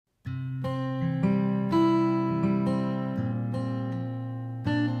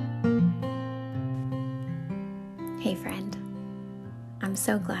I'm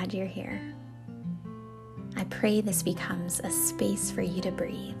so glad you're here. I pray this becomes a space for you to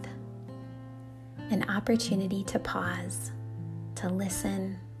breathe, an opportunity to pause, to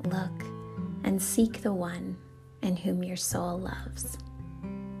listen, look, and seek the one in whom your soul loves.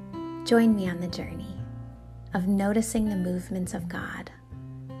 Join me on the journey of noticing the movements of God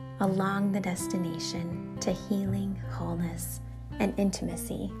along the destination to healing, wholeness, and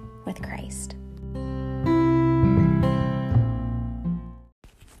intimacy with Christ.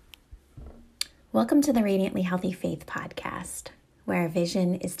 Welcome to the Radiantly Healthy Faith podcast, where our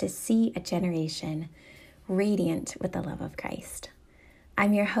vision is to see a generation radiant with the love of Christ.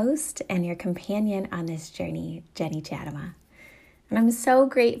 I'm your host and your companion on this journey, Jenny Chatama. And I'm so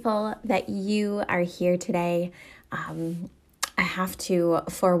grateful that you are here today. I have to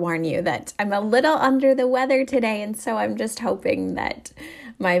forewarn you that I'm a little under the weather today, and so I'm just hoping that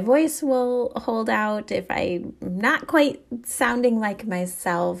my voice will hold out. If I'm not quite sounding like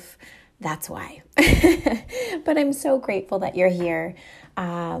myself, that's why. But I'm so grateful that you're here.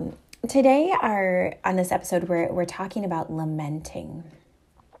 Today, on this episode, we're talking about lamenting.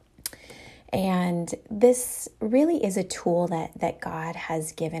 And this really is a tool that God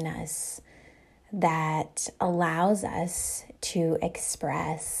has given us that allows us to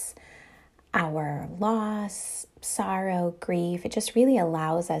express our loss, sorrow, grief. It just really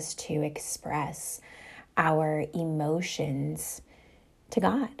allows us to express our emotions to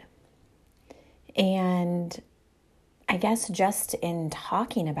God. And I guess just in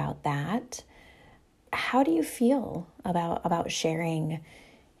talking about that, how do you feel about sharing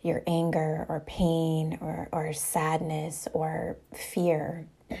your anger or pain or sadness or fear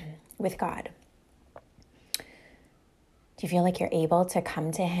with God? Do you feel like you're able to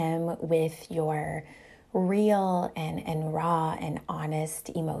come to Him with your real and raw and honest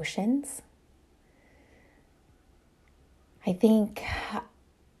emotions? I think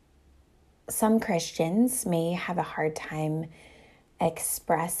some Christians may have a hard time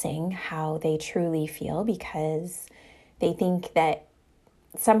expressing how they truly feel because they think that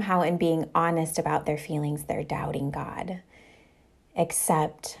somehow in being honest about their feelings, they're doubting God.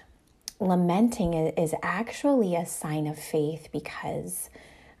 Except lamenting is actually a sign of faith because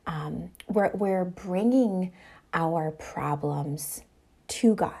we're bringing our problems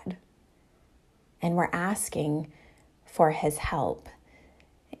to God and we're asking for His help.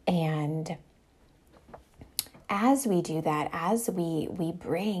 And as we do that, as we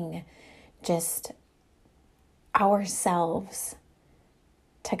bring just ourselves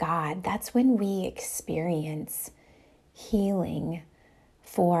to God, that's when we experience healing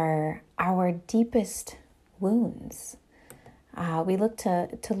for our deepest wounds. We look to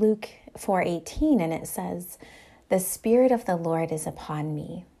Luke 4:18, and it says, "The Spirit of the Lord is upon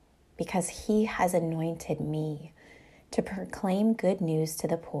me, because He has anointed me to proclaim good news to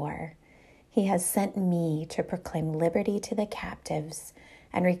the poor. He has sent me to proclaim liberty to the captives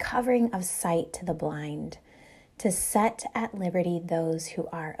and recovering of sight to the blind, to set at liberty those who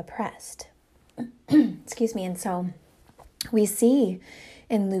are oppressed." Excuse me. And so we see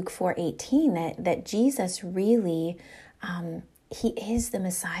in Luke 4:18 that Jesus really, He is the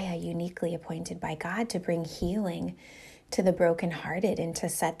Messiah uniquely appointed by God to bring healing to the brokenhearted and to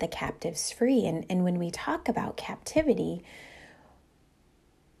set the captives free. And when we talk about captivity,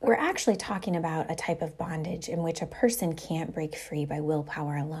 we're actually talking about a type of bondage in which a person can't break free by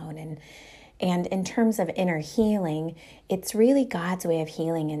willpower alone. And in terms of inner healing, it's really God's way of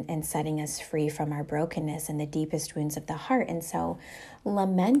healing and setting us free from our brokenness and the deepest wounds of the heart. And so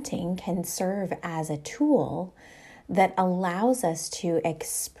lamenting can serve as a tool that allows us to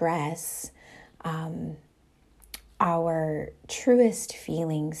express our truest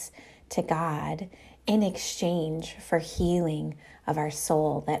feelings to God in exchange for healing of our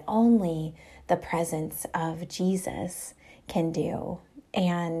soul that only the presence of Jesus can do.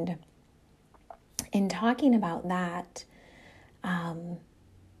 And in talking about that,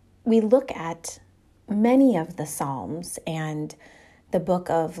 we look at many of the Psalms and the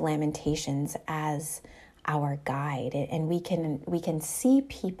book of Lamentations as our guide, and we can see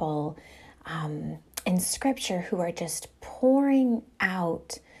people in Scripture who are just pouring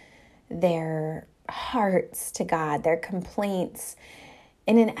out their hearts to God, their complaints,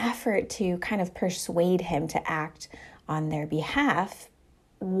 in an effort to kind of persuade Him to act on their behalf,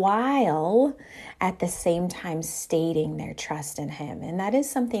 while at the same time stating their trust in Him. And that is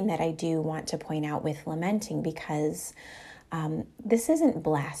something that I do want to point out with lamenting, because this isn't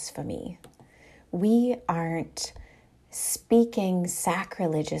blasphemy. We aren't speaking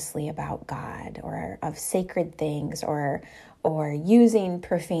sacrilegiously about God or of sacred things or using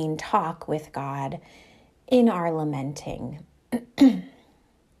profane talk with God in our lamenting.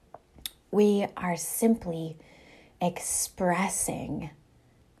 We are simply expressing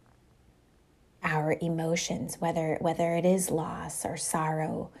our emotions, whether it is loss or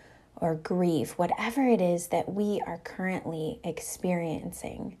sorrow or grief, whatever it is that we are currently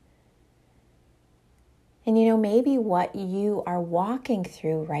experiencing. And maybe what you are walking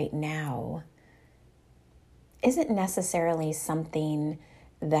through right now isn't necessarily something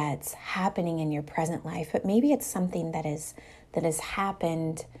that's happening in your present life, but maybe it's something that has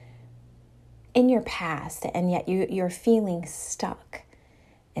happened in your past, and yet you're feeling stuck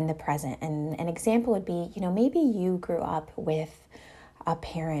in the present. And an example would be, maybe you grew up with a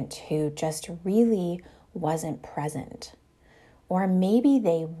parent who just really wasn't present, or maybe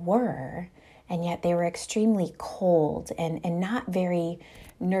they were, and yet they were extremely cold and not very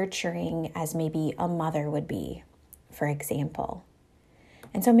nurturing as maybe a mother would be, for example.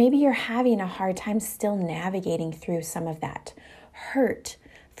 And so maybe you're having a hard time still navigating through some of that hurt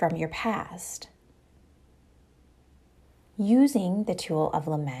from your past. Using the tool of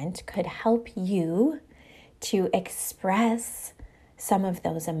lament could help you to express some of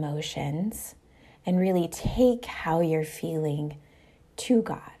those emotions and really take how you're feeling to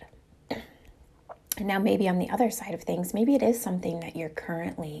God. Now, maybe on the other side of things, maybe it is something that you're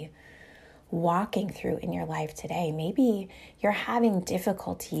currently walking through in your life today. Maybe you're having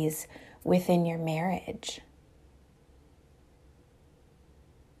difficulties within your marriage.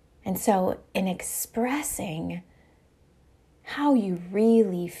 And so in expressing how you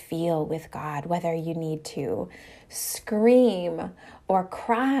really feel with God, whether you need to scream or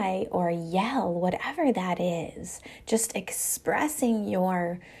cry or yell, whatever that is, just expressing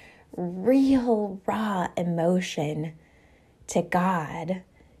your real raw emotion to God,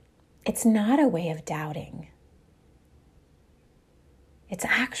 it's not a way of doubting. It's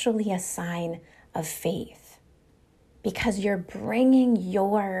actually a sign of faith, because you're bringing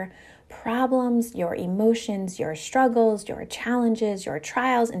your problems, your emotions, your struggles, your challenges, your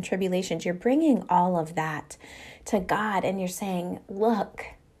trials and tribulations, you're bringing all of that to God, and you're saying, look,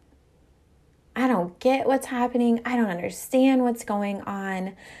 I don't get what's happening. I don't understand what's going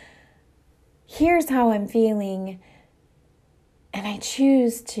on. Here's how I'm feeling, and I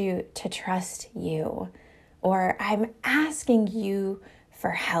choose to trust you, or I'm asking you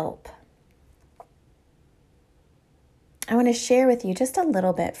for help. I want to share with you just a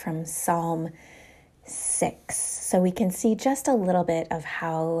little bit from Psalm 6, so we can see just a little bit of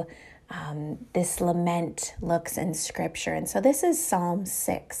how this lament looks in Scripture. And so this is Psalm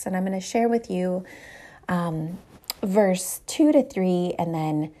 6, and I'm going to share with you verse 2 to 3 and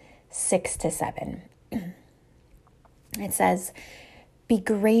then 6 to 7. It says, "Be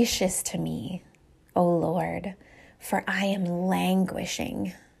gracious to me, O Lord, for I am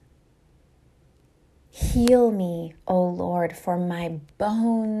languishing. Heal me, O Lord, for my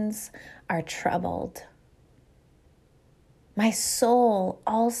bones are troubled. My soul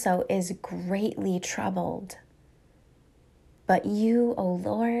also is greatly troubled. But you, O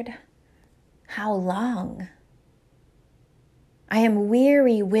Lord, how long? I am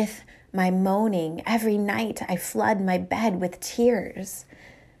weary with my moaning. Every night I flood my bed with tears.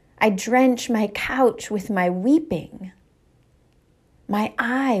 I drench my couch with my weeping. My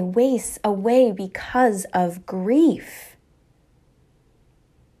eye wastes away because of grief."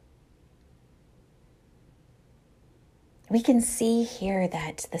 We can see here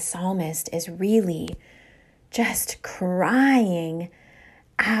that the psalmist is really just crying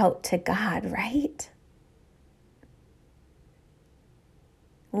out to God, right?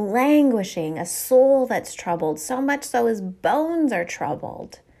 Languishing, a soul that's troubled, so much so his bones are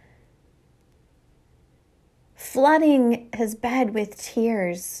troubled. Flooding his bed with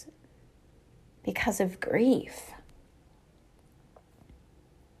tears because of grief.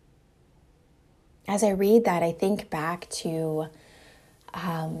 As I read that, I think back to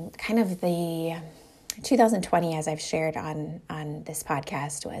kind of the 2020, as I've shared on this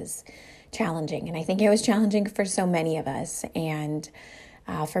podcast, was challenging. And I think it was challenging for so many of us. And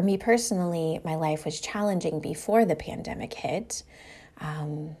for me personally, my life was challenging before the pandemic hit.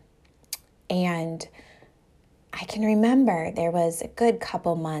 And I can remember there was a good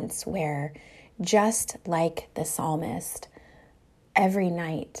couple months where, just like the psalmist, every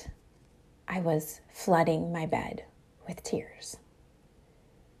night I was flooding my bed with tears.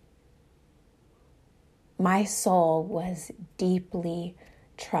 My soul was deeply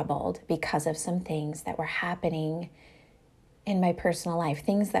troubled because of some things that were happening in my personal life,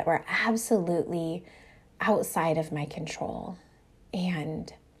 things that were absolutely outside of my control.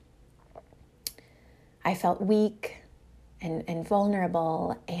 And I felt weak and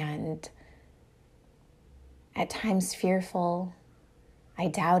vulnerable and at times fearful. I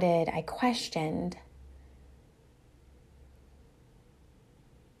doubted, I questioned,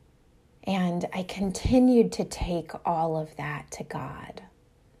 and I continued to take all of that to God.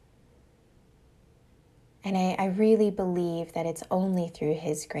 And I really believe that it's only through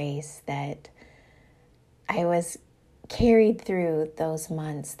His grace that I was carried through those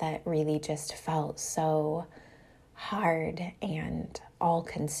months that really just felt so hard and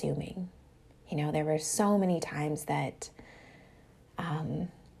all-consuming. You know, there were so many times that I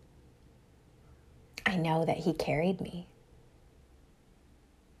know that He carried me.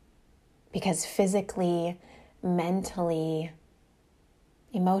 Because physically, mentally,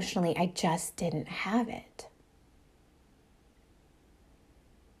 emotionally, I just didn't have it.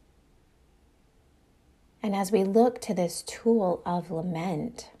 And as we look to this tool of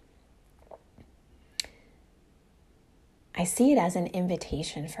lament, I see it as an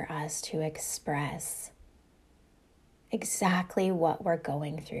invitation for us to express exactly what we're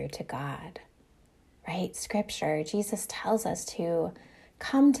going through to God, right? Scripture, Jesus tells us to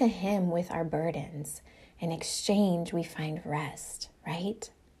come to Him with our burdens. In exchange, we find rest,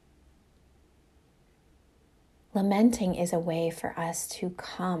 right? Lamenting is a way for us to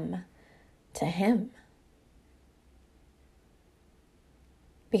come to Him.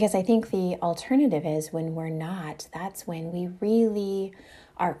 Because I think the alternative is when we're not, that's when we really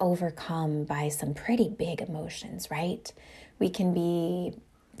are overcome by some pretty big emotions, right? We can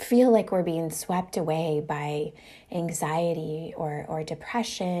feel like we're being swept away by anxiety or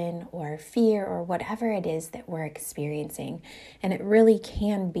depression or fear or whatever it is that we're experiencing. And it really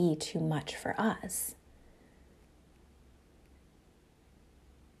can be too much for us.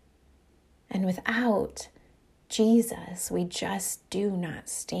 And without Jesus, we just do not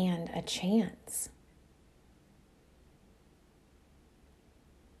stand a chance.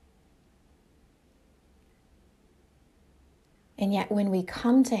 And yet when we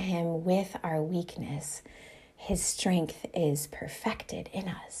come to Him with our weakness, His strength is perfected in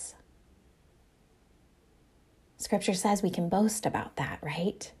us. Scripture says we can boast about that,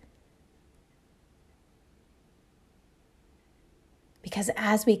 right? Because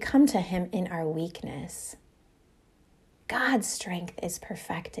as we come to Him in our weakness, God's strength is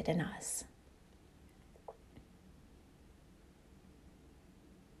perfected in us.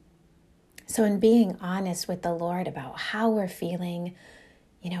 So in being honest with the Lord about how we're feeling,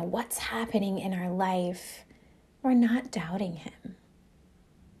 what's happening in our life, we're not doubting Him.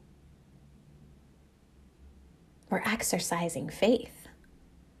 We're exercising faith.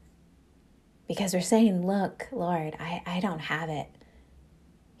 Because we're saying, look, Lord, I don't have it.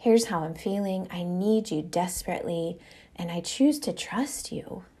 Here's how I'm feeling. I need you desperately, and I choose to trust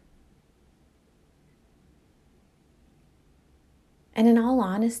you. And in all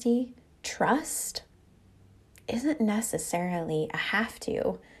honesty, trust isn't necessarily a have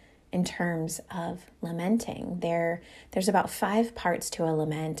to in terms of lamenting. There's about 5 parts to a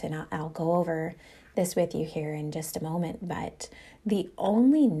lament, and I'll go over this with you here in just a moment. But the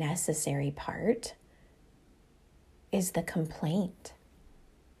only necessary part is the complaint.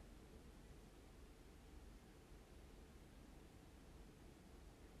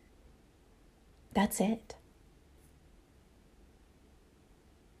 That's it.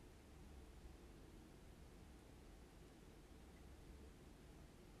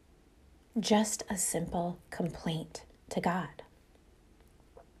 Just a simple complaint to God.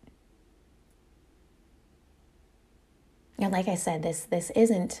 And like I said, this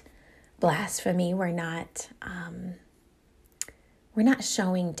isn't blasphemy. We're not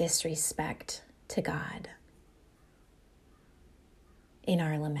showing disrespect to God in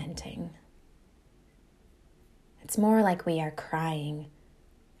our lamenting. It's more like we are crying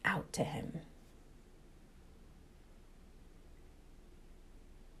out to Him.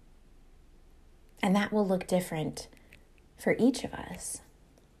 And that will look different for each of us.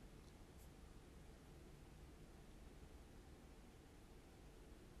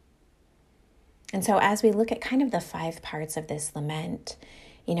 And so as we look at kind of the 5 parts of this lament,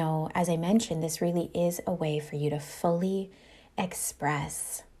 as I mentioned, this really is a way for you to fully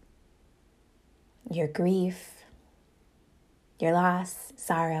express your grief, your loss,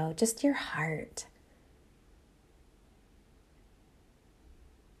 sorrow, just your heart.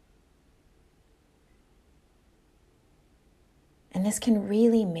 And this can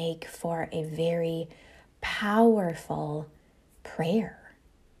really make for a very powerful prayer.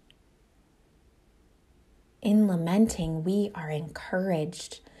 In lamenting, we are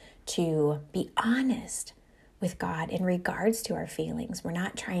encouraged to be honest with God in regards to our feelings. We're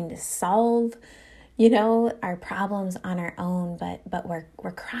not trying to solve, our problems on our own, but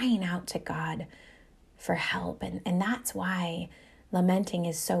we're crying out to God for help. And that's why lamenting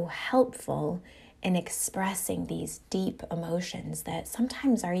is so helpful in expressing these deep emotions that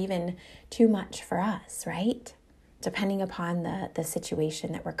sometimes are even too much for us, right? Depending upon the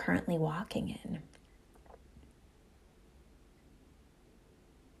situation that we're currently walking in.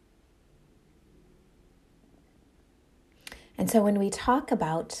 And so when we talk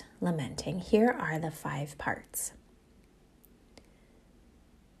about lamenting, here are the 5 parts.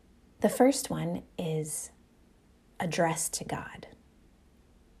 The first one is addressed to God.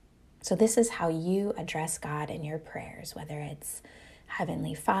 So this is how you address God in your prayers, whether it's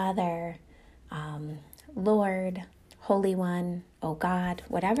Heavenly Father, Lord, Holy One, oh God,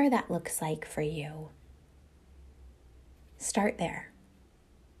 whatever that looks like for you. Start there.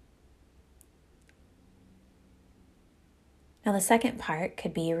 Now, the second part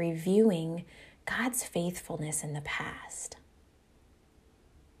could be reviewing God's faithfulness in the past.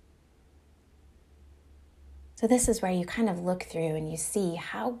 So this is where you kind of look through and you see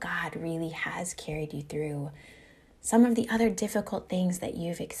how God really has carried you through some of the other difficult things that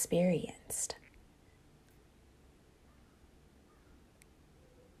you've experienced.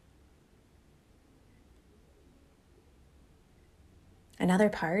 Another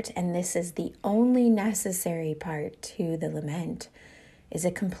part, and this is the only necessary part to the lament, is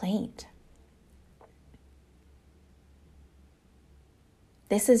a complaint.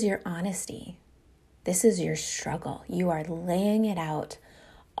 This is your honesty. This is your struggle. You are laying it out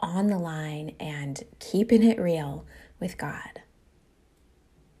on the line and keeping it real with God.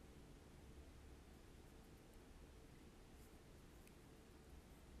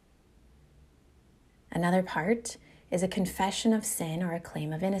 Another part is a confession of sin or a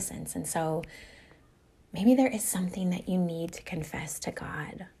claim of innocence. And so maybe there is something that you need to confess to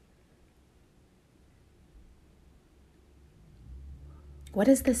God. What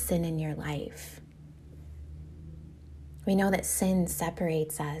is the sin in your life? We know that sin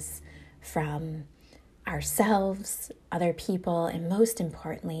separates us from ourselves, other people, and most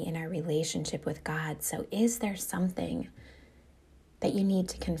importantly, in our relationship with God. So is there something that you need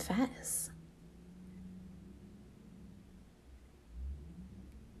to confess?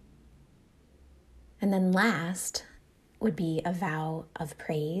 And then last would be a vow of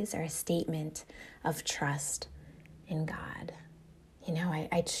praise or a statement of trust in God. You know,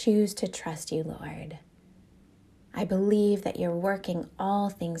 I choose to trust you, Lord. I believe that you're working all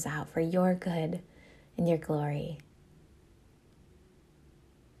things out for your good and your glory.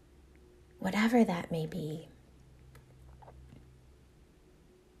 Whatever that may be.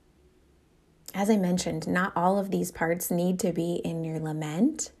 As I mentioned, not all of these parts need to be in your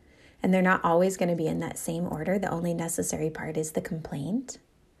lament, and they're not always going to be in that same order. The only necessary part is the complaint.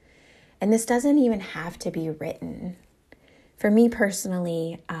 And this doesn't even have to be written. For me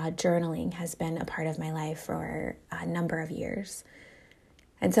personally, journaling has been a part of my life for a number of years.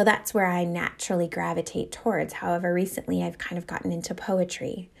 And so that's where I naturally gravitate towards. However, recently I've kind of gotten into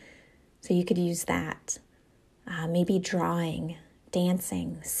poetry. So you could use that. Maybe drawing,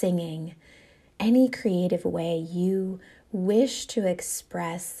 dancing, singing, any creative way you wish to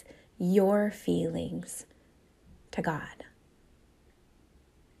express your feelings to God.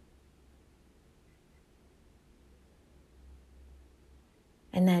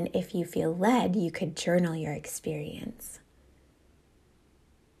 And then if you feel led, you could journal your experience.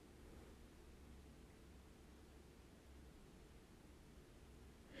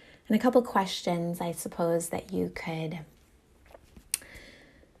 And a couple questions, I suppose, that you could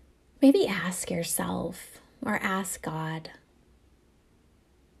maybe ask yourself or ask God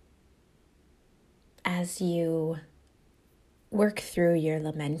as you work through your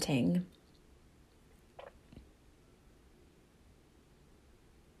lamenting.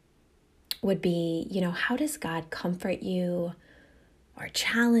 Would be, how does God comfort you or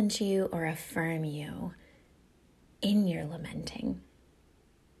challenge you or affirm you in your lamenting?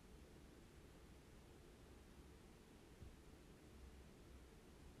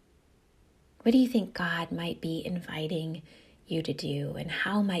 What do you think God might be inviting you to do, and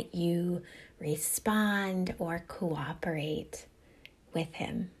how might you respond or cooperate with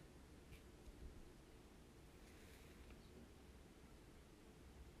Him?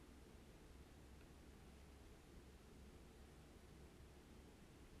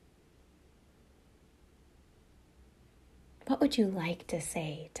 What would you like to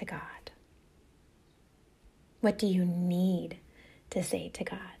say to God? What do you need to say to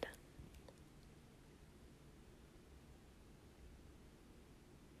God?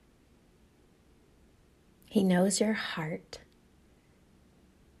 He knows your heart.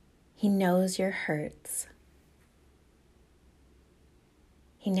 He knows your hurts.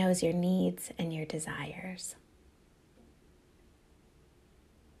 He knows your needs and your desires.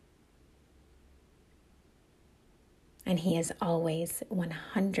 and He is always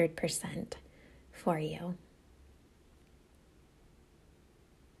 100% for you.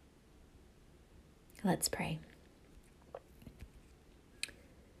 Let's pray.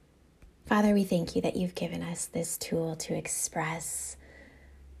 Father, we thank you that you've given us this tool to express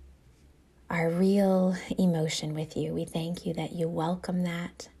our real emotion with you. We thank you that you welcome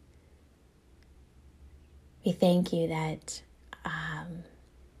that. We thank you that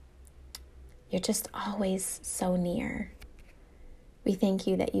you're just always so near. We thank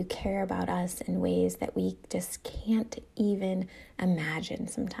you that you care about us in ways that we just can't even imagine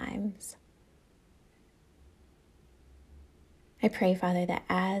sometimes. I pray, Father, that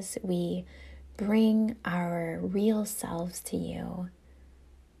as we bring our real selves to you,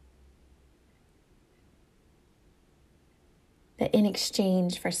 that in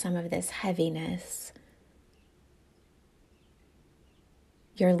exchange for some of this heaviness,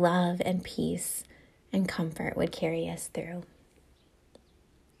 your love and peace and comfort would carry us through.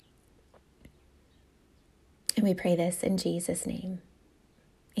 And we pray this in Jesus' name.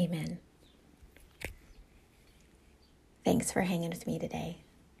 Amen. Thanks for hanging with me today.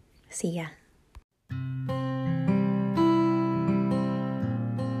 See ya.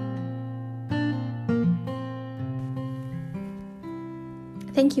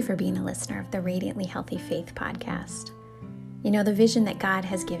 Thank you for being a listener of the Radiantly Healthy Faith podcast. You know, the vision that God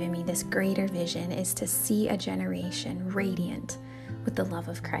has given me, this greater vision, is to see a generation radiant with the love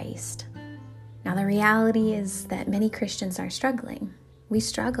of Christ. Now, the reality is that many Christians are struggling. We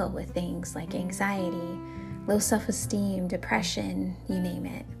struggle with things like anxiety, low self-esteem, depression, you name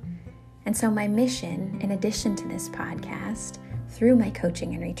it. And so my mission, in addition to this podcast, through my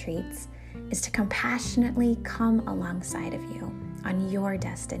coaching and retreats, is to compassionately come alongside of you on your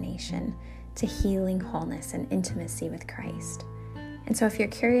destination to healing, wholeness, and intimacy with Christ. And so if you're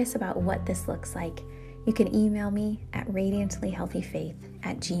curious about what this looks like, you can email me at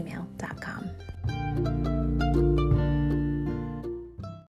radiantlyhealthyfaith@gmail.com.